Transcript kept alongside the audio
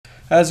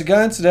How's it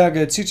going? Today I'm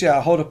going to teach you how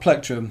to hold a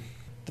plectrum.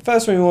 The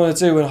first thing we want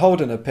to do when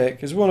holding a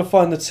pick is we want to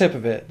find the tip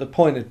of it, the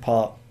pointed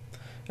part.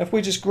 If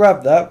we just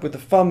grab that with the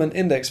thumb and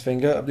index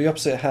finger of the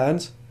opposite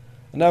hand,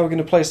 and now we're going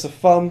to place the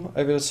thumb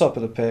over the top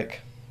of the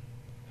pick.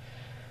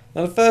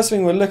 Now the first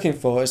thing we're looking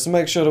for is to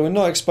make sure that we're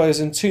not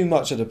exposing too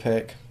much of the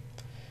pick.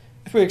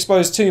 If we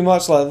expose too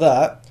much like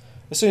that,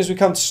 as soon as we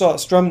come to start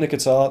strumming the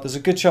guitar, there's a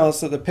good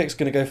chance that the pick's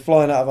going to go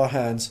flying out of our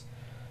hands.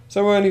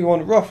 So we only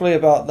want roughly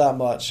about that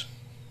much.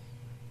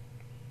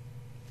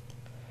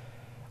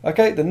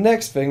 Okay, the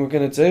next thing we're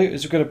going to do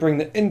is we're going to bring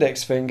the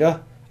index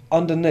finger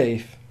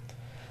underneath.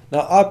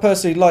 Now I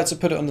personally like to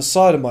put it on the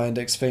side of my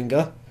index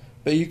finger,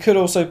 but you could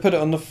also put it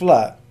on the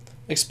flat.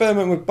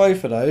 Experiment with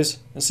both of those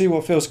and see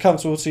what feels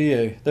comfortable to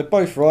you. They're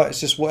both right,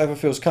 it's just whatever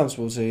feels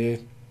comfortable to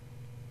you.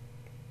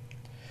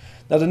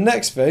 Now the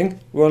next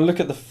thing, we want to look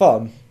at the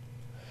thumb.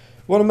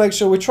 We want to make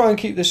sure we try and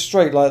keep this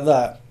straight like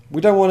that.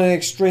 We don't want any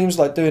extremes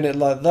like doing it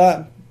like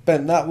that,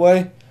 bent that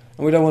way,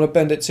 and we don't want to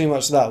bend it too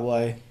much that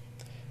way.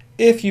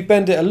 If you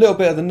bend it a little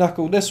bit of the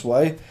knuckle this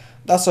way,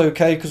 that's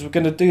okay because we're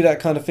going to do that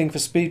kind of thing for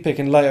speed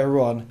picking later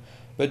on.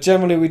 But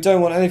generally we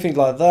don't want anything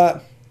like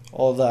that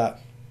or that.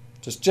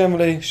 Just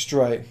generally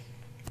straight.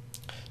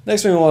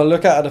 Next thing we want to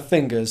look at are the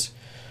fingers.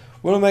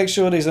 We want to make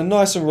sure these are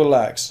nice and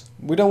relaxed.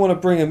 We don't want to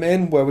bring them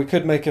in where we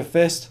could make a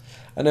fist,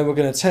 and then we're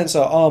going to tense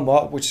our arm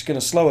up, which is going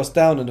to slow us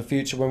down in the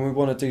future when we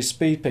want to do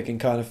speed picking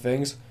kind of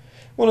things.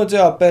 We want to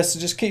do our best to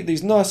just keep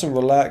these nice and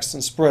relaxed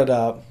and spread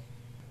out.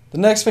 The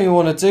next thing we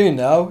want to do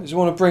now is we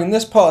want to bring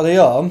this part of the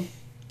arm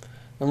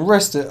and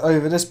rest it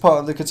over this part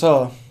of the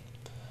guitar.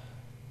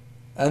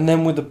 And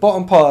then with the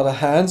bottom part of the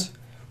hand,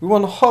 we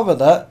want to hover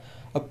that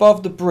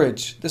above the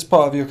bridge, this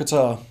part of your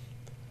guitar.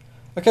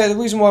 Okay, the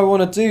reason why we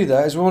want to do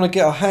that is we want to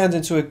get our hand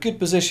into a good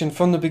position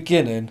from the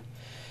beginning.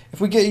 If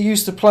we get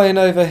used to playing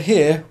over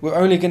here, we're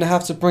only going to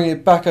have to bring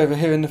it back over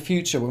here in the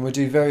future when we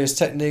do various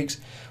techniques,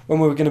 when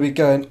we're going to be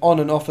going on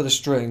and off of the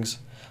strings.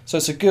 So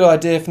it's a good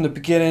idea from the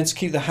beginning to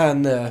keep the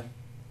hand there.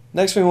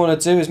 Next thing we want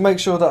to do is make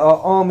sure that our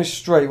arm is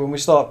straight when we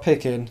start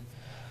picking.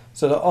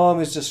 So the arm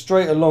is just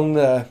straight along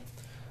there.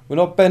 We're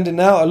not bending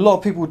out. A lot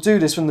of people do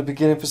this from the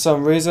beginning for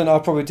some reason. I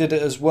probably did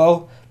it as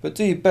well. But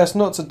do your best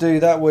not to do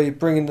that where you're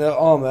bringing the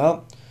arm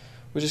out.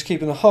 We're just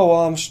keeping the whole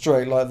arm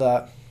straight like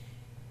that.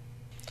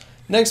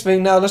 Next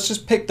thing, now let's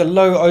just pick the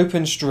low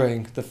open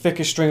string, the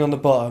thickest string on the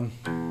bottom.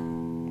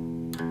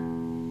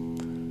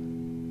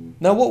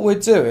 Now what we're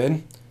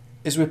doing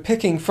is we're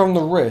picking from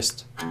the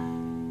wrist.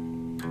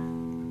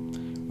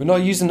 We're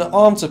not using the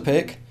arm to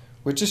pick,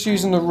 we're just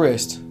using the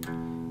wrist.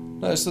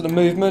 Notice that the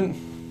movement.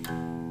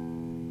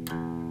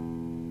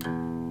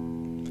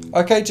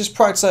 Okay, just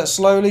practice that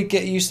slowly,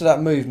 get used to that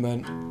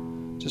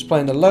movement. Just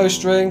playing the low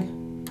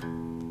string,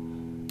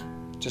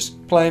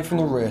 just playing from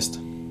the wrist.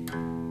 And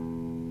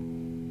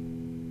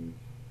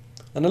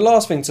the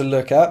last thing to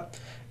look at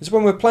is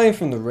when we're playing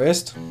from the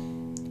wrist,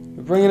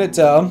 we're bringing it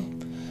down,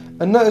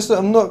 and notice that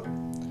I'm not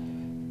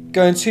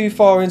going too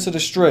far into the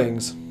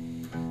strings.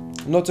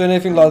 I'm not doing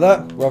anything like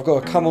that where I've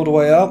got to come all the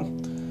way out.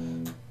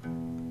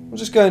 I'm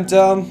just going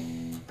down,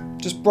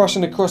 just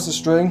brushing across the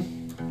string,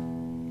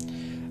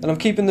 and I'm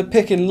keeping the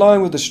pick in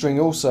line with the string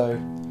also.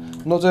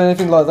 I'm not doing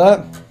anything like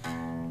that.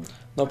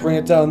 Not bring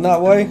it down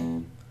that way,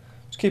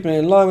 just keeping it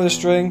in line with the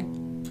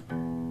string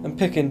and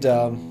picking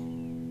down.